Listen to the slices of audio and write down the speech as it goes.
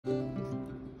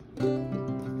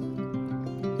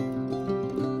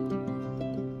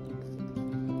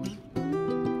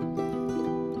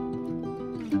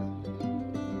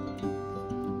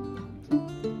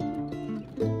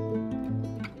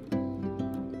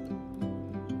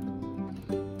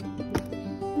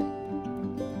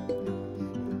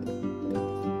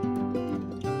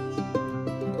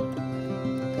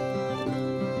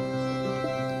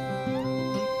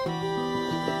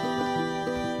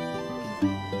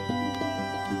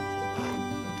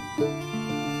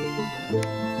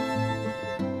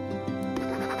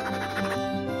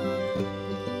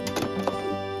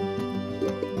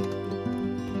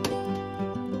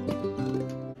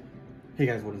Hey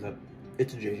guys, what is up?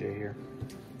 It's JJ here.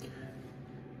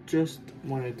 Just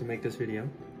wanted to make this video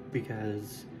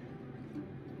because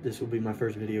this will be my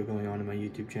first video going on in my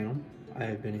YouTube channel. I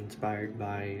have been inspired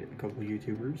by a couple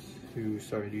YouTubers who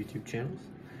started YouTube channels.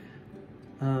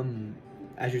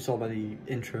 As you saw by the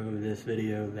intro of this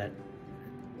video, that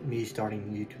me starting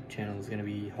a YouTube channel is going to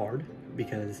be hard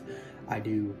because I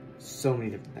do so many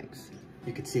different things.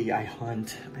 You can see I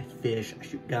hunt, I fish, I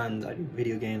shoot guns, I do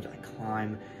video games, I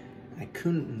climb. I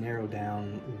couldn't narrow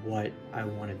down what I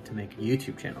wanted to make a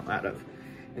YouTube channel out of.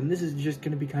 And this is just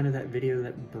going to be kind of that video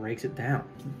that breaks it down.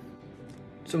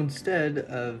 So instead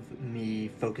of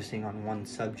me focusing on one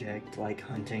subject like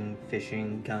hunting,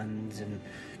 fishing, guns, and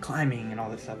climbing and all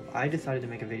that stuff, I decided to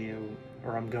make a video,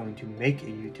 or I'm going to make a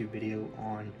YouTube video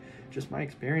on just my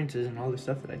experiences and all the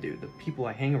stuff that I do, the people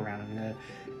I hang around, and the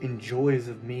enjoys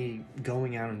of me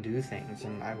going out and do things.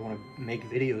 And I want to make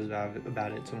videos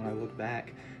about it, so when I look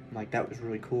back, I'm like, that was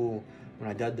really cool when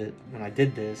I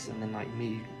did this, and then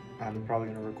I'm probably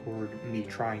going to record me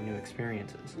trying new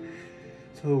experiences.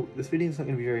 So this video is not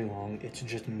going to be very long. It's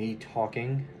just me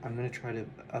talking. I'm going to try to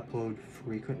upload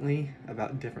frequently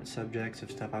about different subjects of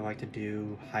stuff I like to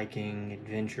do, hiking,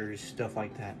 adventures, stuff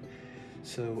like that.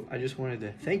 So I just wanted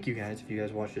to thank you guys if you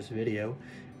guys watched this video,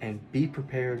 and be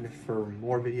prepared for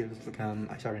more videos to come.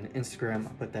 I started an Instagram.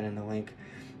 I'll put that in the link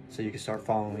so you can start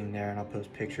following there, and I'll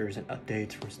post pictures and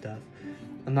updates for stuff.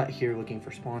 I'm not here looking for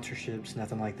sponsorships,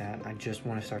 nothing like that. I just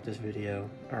want to start this video,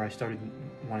 or I started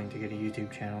wanting to get a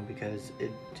YouTube channel because it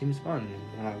seems fun.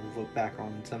 When I look back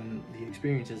on some of the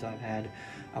experiences I've had,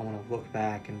 I want to look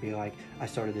back and be like, I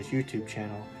started this YouTube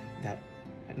channel that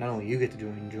not only you get to do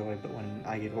and enjoy, but when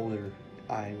I get older,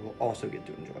 I will also get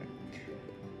to enjoy.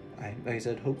 Like I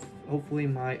said, hopefully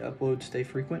my uploads stay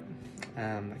frequent.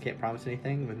 I can't promise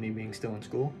anything with me being still in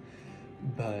school,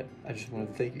 but I just wanted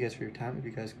to thank you guys for your time. If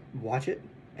you guys watch it,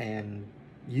 and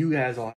you guys all